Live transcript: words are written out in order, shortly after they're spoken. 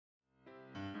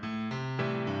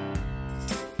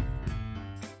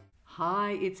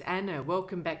Hi, it's Anna.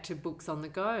 Welcome back to Books on the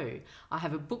Go. I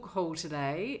have a book haul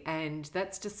today, and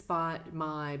that's despite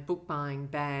my book buying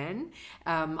ban.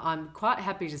 I'm quite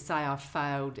happy to say I've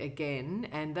failed again,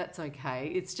 and that's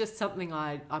okay. It's just something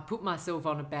I put myself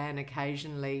on a ban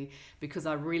occasionally because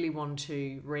I really want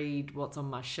to read what's on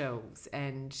my shelves,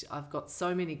 and I've got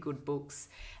so many good books.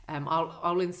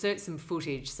 I'll insert some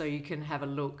footage so you can have a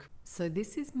look. So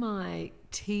this is my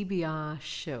TBR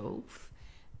shelf,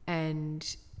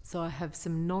 and so I have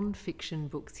some non-fiction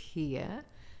books here,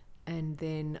 and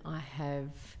then I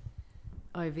have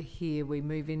over here we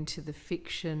move into the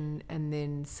fiction, and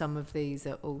then some of these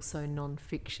are also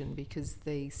non-fiction because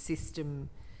the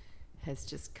system has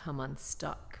just come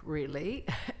unstuck really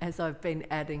as I've been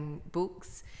adding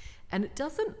books, and it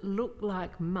doesn't look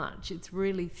like much. It's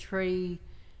really three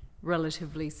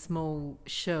relatively small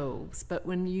shelves, but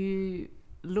when you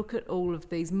look at all of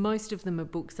these, most of them are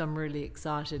books I'm really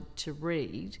excited to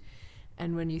read,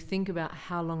 and when you think about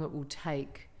how long it will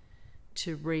take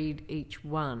to read each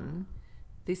one,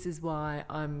 this is why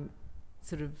I'm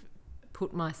sort of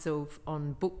put myself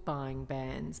on book buying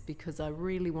bans, because I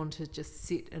really want to just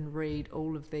sit and read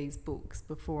all of these books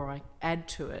before I add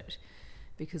to it,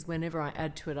 because whenever I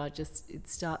add to it, it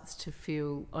starts to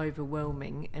feel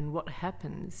overwhelming, and what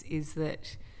happens is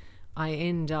that I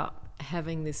end up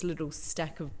having this little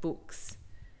stack of books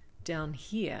down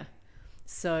here.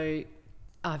 So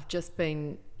I've just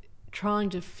been trying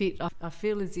to fit, I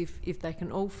feel as if they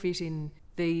can all fit in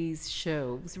these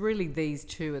shelves. Really these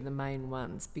two are the main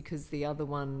ones, because the other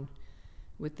one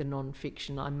with the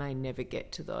non-fiction, I may never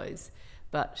get to those.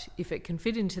 But if it can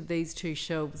fit into these two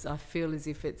shelves, I feel as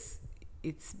if it's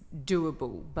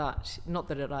doable, but not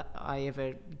that I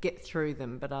ever get through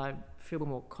them, but I feel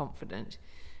more confident.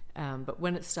 But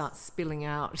when it starts spilling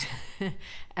out,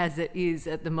 as it is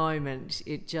at the moment,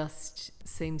 it just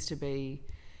seems to be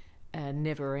a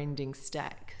never-ending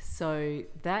stack. So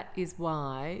that is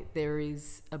why there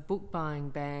is a book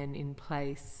buying ban in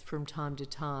place from time to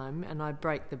time, and I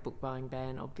break the book buying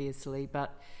ban, obviously,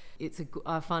 but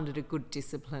I find it a good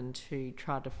discipline to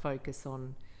try to focus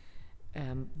on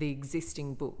the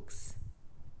existing books.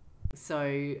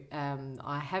 So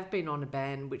I have been on a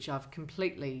ban which I've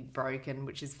completely broken,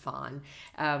 which is fine.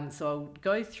 So I'll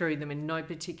go through them in no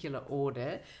particular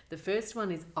order. The first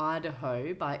one is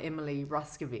Idaho by Emily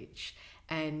Ruskovich,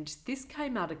 and this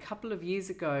came out a couple of years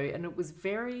ago, and it was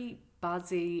very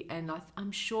buzzy, and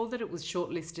I'm sure that it was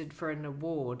shortlisted for an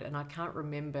award, and I can't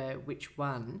remember which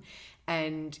one,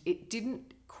 and it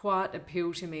didn't quite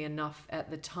appeal to me enough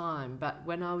at the time. But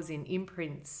when I was in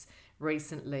Imprints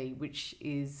recently, which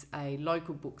is a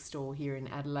local bookstore here in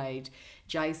Adelaide,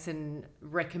 Jason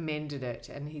recommended it,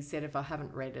 and he said if I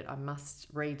haven't read it, I must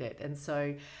read it. And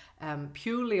so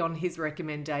purely on his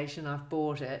recommendation, I've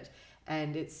bought it,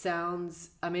 and it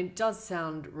does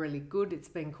sound really good. It's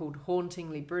been called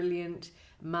hauntingly brilliant,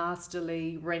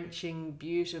 masterly, wrenching,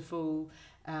 beautiful,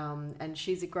 and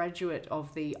she's a graduate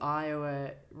of the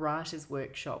Iowa Writers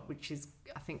Workshop, which is,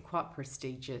 I think, quite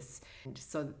prestigious. And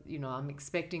so, I'm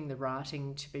expecting the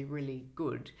writing to be really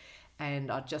good,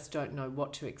 and I just don't know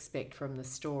what to expect from the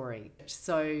story.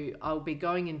 So I'll be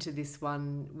going into this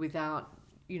one without,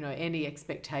 any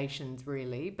expectations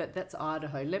really, but that's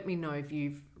Idaho. Let me know if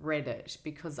you've read it,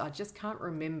 because I just can't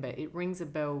remember. It rings a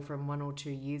bell from 1 or 2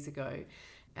 years ago,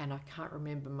 and I can't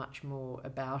remember much more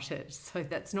about it, so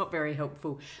that's not very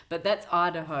helpful. But that's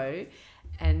Idaho.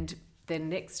 And the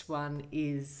next one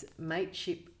is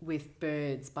Mateship with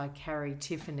Birds by Carrie,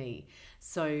 Tiffany.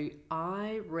 So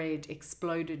I read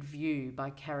Exploded View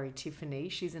by Carrie, Tiffany.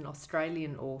 She's an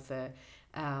Australian author,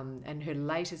 and her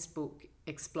latest book,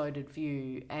 Exploded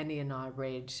View, Annie and I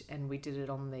read, and we did it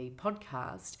on the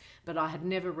podcast, but I had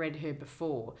never read her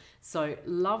before. So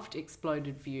loved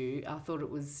Exploded View. I thought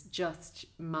it was just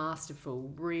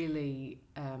masterful, really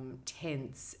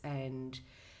tense and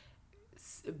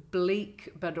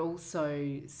bleak, but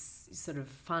also sort of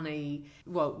funny.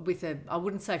 Well, I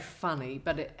wouldn't say funny,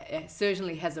 but it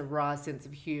certainly has a wry sense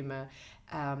of humour,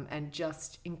 and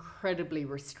just incredibly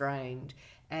restrained.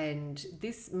 And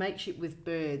this Mateship with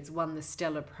Birds won the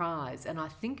Stella Prize, and I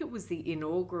think it was the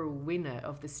inaugural winner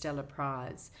of the Stella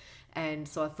Prize. And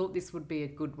so I thought this would be a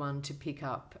good one to pick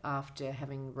up after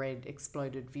having read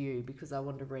Exploded View, because I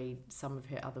want to read some of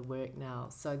her other work now.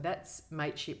 So that's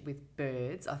Mateship with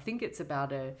Birds. I think it's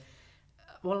about I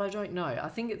don't know. I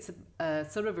think it's a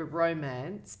sort of a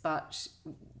romance, but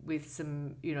with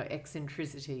some,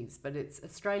 eccentricities. But it's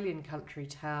Australian country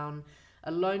town,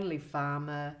 a lonely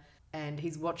farmer, and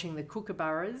he's watching the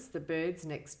kookaburras, the birds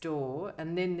next door.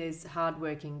 And then there's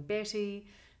hardworking Betty,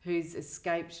 who's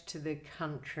escaped to the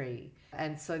country.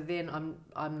 And so then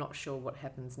I'm not sure what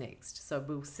happens next. So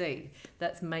we'll see.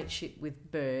 That's Mateship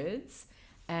with Birds.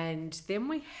 And then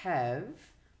we have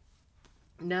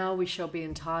Now We Shall Be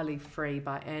Entirely Free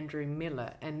by Andrew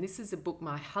Miller. And this is a book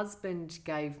my husband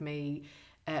gave me.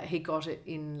 He got it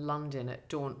in London at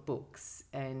Daunt Books,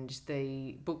 and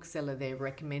the bookseller there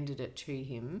recommended it to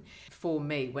him for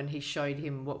me when he showed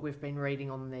him what we've been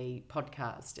reading on the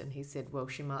podcast. And he said, well,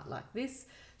 she might like this.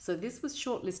 So this was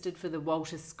shortlisted for the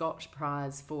Walter Scott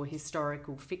Prize for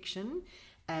Historical Fiction,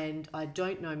 and I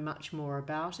don't know much more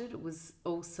about it. It was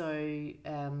also,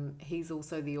 he's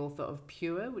also the author of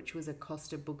Pure, which was a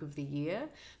Costa Book of the Year,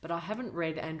 but I haven't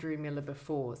read Andrew Miller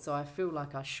before, so I feel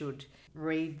like I should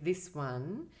read this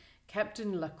one.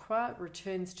 Captain Lacroix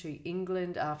returns to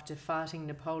England after fighting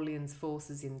Napoleon's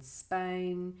forces in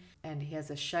Spain, and he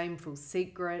has a shameful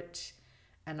secret,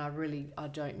 and I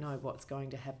don't know what's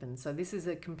going to happen. So this is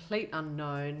a complete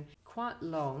unknown, quite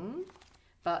long,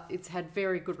 but it's had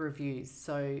very good reviews,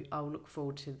 so I'll look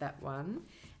forward to that one.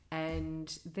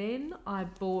 And then I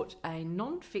bought a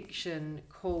non-fiction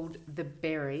called The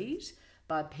Buried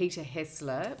by Peter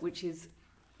Hessler, which is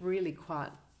really quite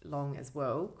long as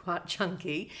well, quite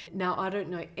chunky. Now, I don't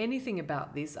know anything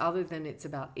about this other than it's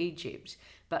about Egypt,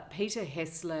 but Peter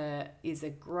Hessler is a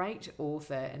great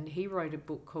author, and he wrote a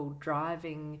book called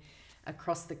Driving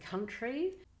Across the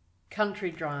Country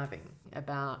Driving,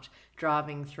 about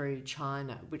driving through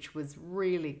China, which was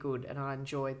really good, and I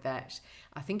enjoyed that.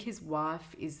 I think his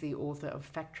wife is the author of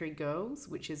Factory Girls,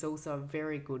 which is also a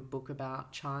very good book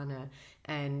about China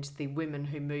and the women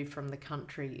who move from the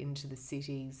country into the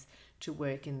cities to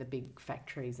work in the big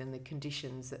factories and the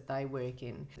conditions that they work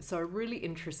in. So a really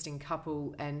interesting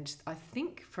couple, and I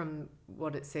think from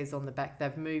what it says on the back,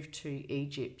 they've moved to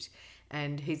Egypt,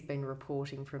 and he's been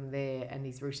reporting from there, and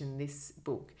he's written this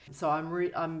book. So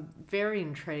I'm very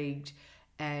intrigued,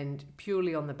 and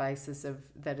purely on the basis of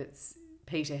that it's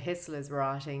Peter Hessler's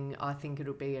writing, I think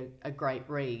it'll be a great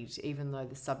read, even though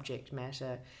the subject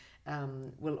matter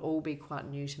will all be quite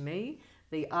new to me.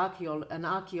 An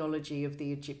archaeology of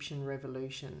the Egyptian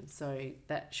Revolution. So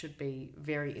that should be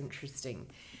very interesting.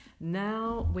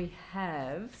 Now we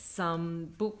have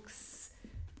some books.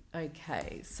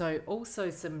 Okay, so also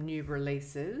some new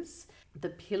releases. The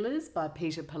Pillars by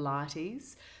Peter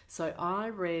Pilates. So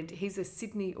he's a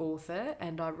Sydney author,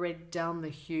 and I read Down the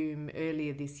Hume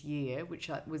earlier this year,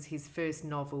 which was his first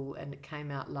novel, and it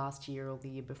came out last year or the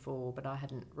year before, but I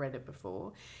hadn't read it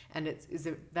before. And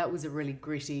that was a really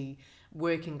gritty,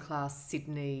 working class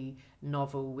Sydney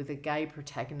novel with a gay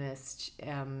protagonist,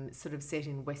 sort of set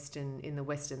in the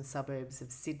western suburbs of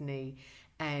Sydney,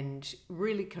 and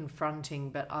really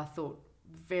confronting, but I thought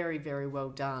very, very well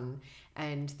done.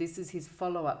 And this is his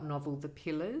follow-up novel, The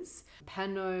Pillars.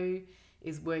 Pano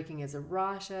is working as a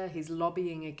writer. He's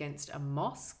lobbying against a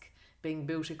mosque being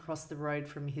built across the road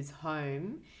from his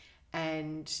home,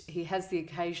 and he has the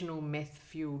occasional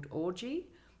meth-fueled orgy.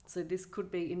 So this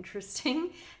could be interesting.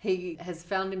 He has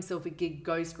found himself a gig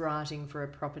ghostwriting for a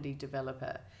property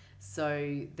developer.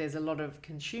 So there's a lot of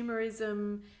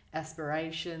consumerism,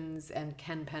 aspirations, and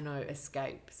can Pano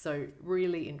escape? So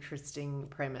really interesting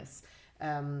premise.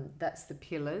 That's The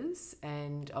Pillars,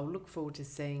 and I'll look forward to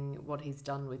seeing what he's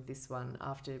done with this one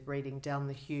after reading Down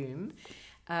the Hume.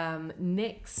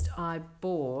 Next, I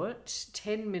bought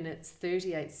 10 minutes,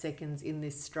 38 seconds in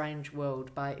This Strange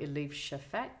World by Elif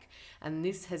Shafak, and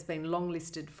this has been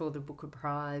longlisted for the Booker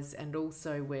Prize, and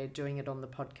also we're doing it on the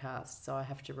podcast, so I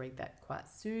have to read that quite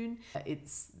soon.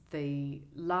 It's the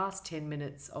last 10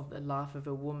 minutes of the life of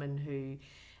a woman who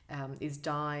is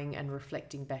dying and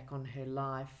reflecting back on her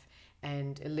life.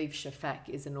 And Elif Shafak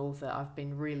is an author I've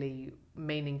been really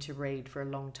meaning to read for a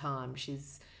long time.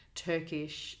 She's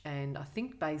Turkish and I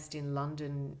think based in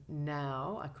London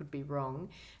now. I could be wrong,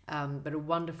 but a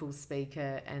wonderful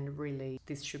speaker, and really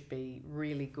this should be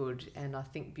really good and I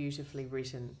think beautifully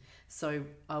written. So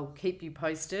I'll keep you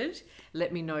posted.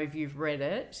 Let me know if you've read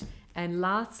it. And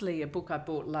lastly, a book I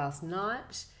bought last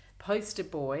night, Poster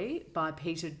Boy by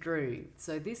Peter Drew.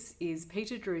 So this is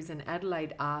Peter Drew's an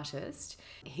Adelaide artist.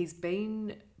 He's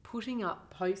been putting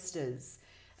up posters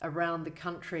around the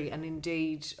country and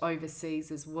indeed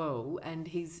overseas as well, and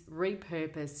he's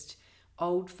repurposed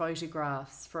old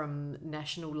photographs from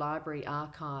National Library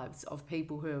archives of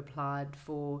people who applied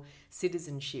for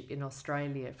citizenship in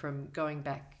Australia from going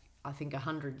back I think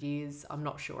 100 years. I'm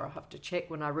not sure, I'll have to check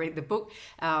when I read the book,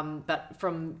 but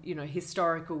from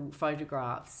historical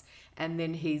photographs, and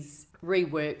then he's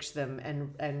reworked them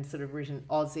and sort of written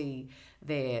Aussie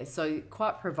there, so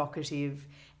quite provocative.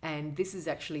 And this is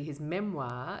actually his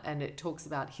memoir, and it talks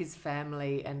about his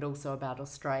family and also about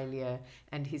Australia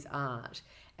and his art.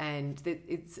 And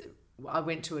I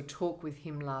went to a talk with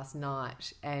him last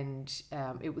night, and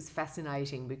it was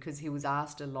fascinating because he was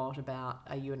asked a lot about,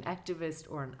 are you an activist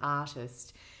or an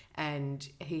artist? And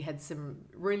he had some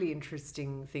really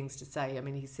interesting things to say. I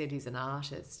mean, he said he's an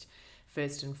artist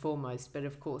first and foremost, but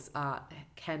of course art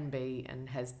can be and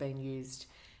has been used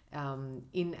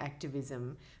in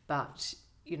activism, but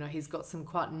you know, he's got some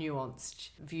quite nuanced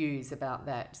views about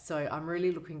that. So I'm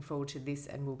really looking forward to this,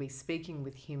 and we'll be speaking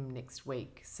with him next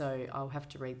week. So I'll have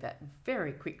to read that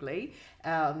very quickly.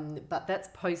 But that's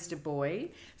Poster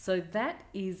Boy. So that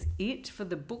is it for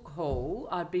the book haul.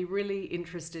 I'd be really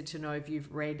interested to know if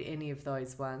you've read any of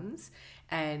those ones.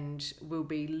 And we'll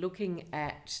be looking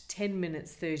at 10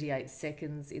 minutes 38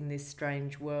 seconds in this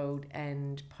strange world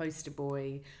and Poster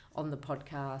Boy on the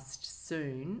podcast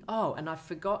soon. Oh, and I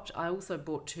forgot, I also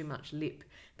bought Too Much Lip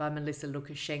by Melissa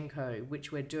Lucashenko,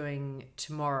 which we're doing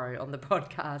tomorrow on the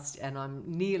podcast, and I'm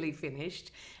nearly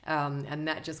finished. And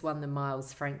that just won the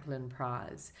Miles Franklin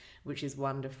Prize, which is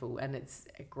wonderful, and it's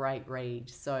a great read.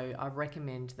 So I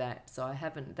recommend that. So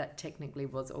that technically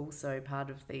was also part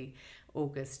of the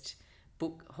August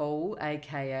book haul,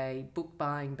 aka book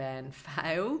buying ban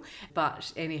fail.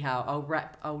 But anyhow,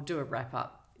 I'll do a wrap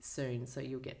up soon, so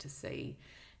you'll get to see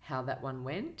how that one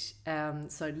went.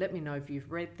 So let me know if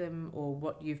you've read them or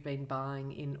what you've been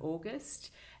buying in August,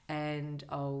 and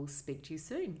I'll speak to you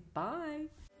soon. Bye.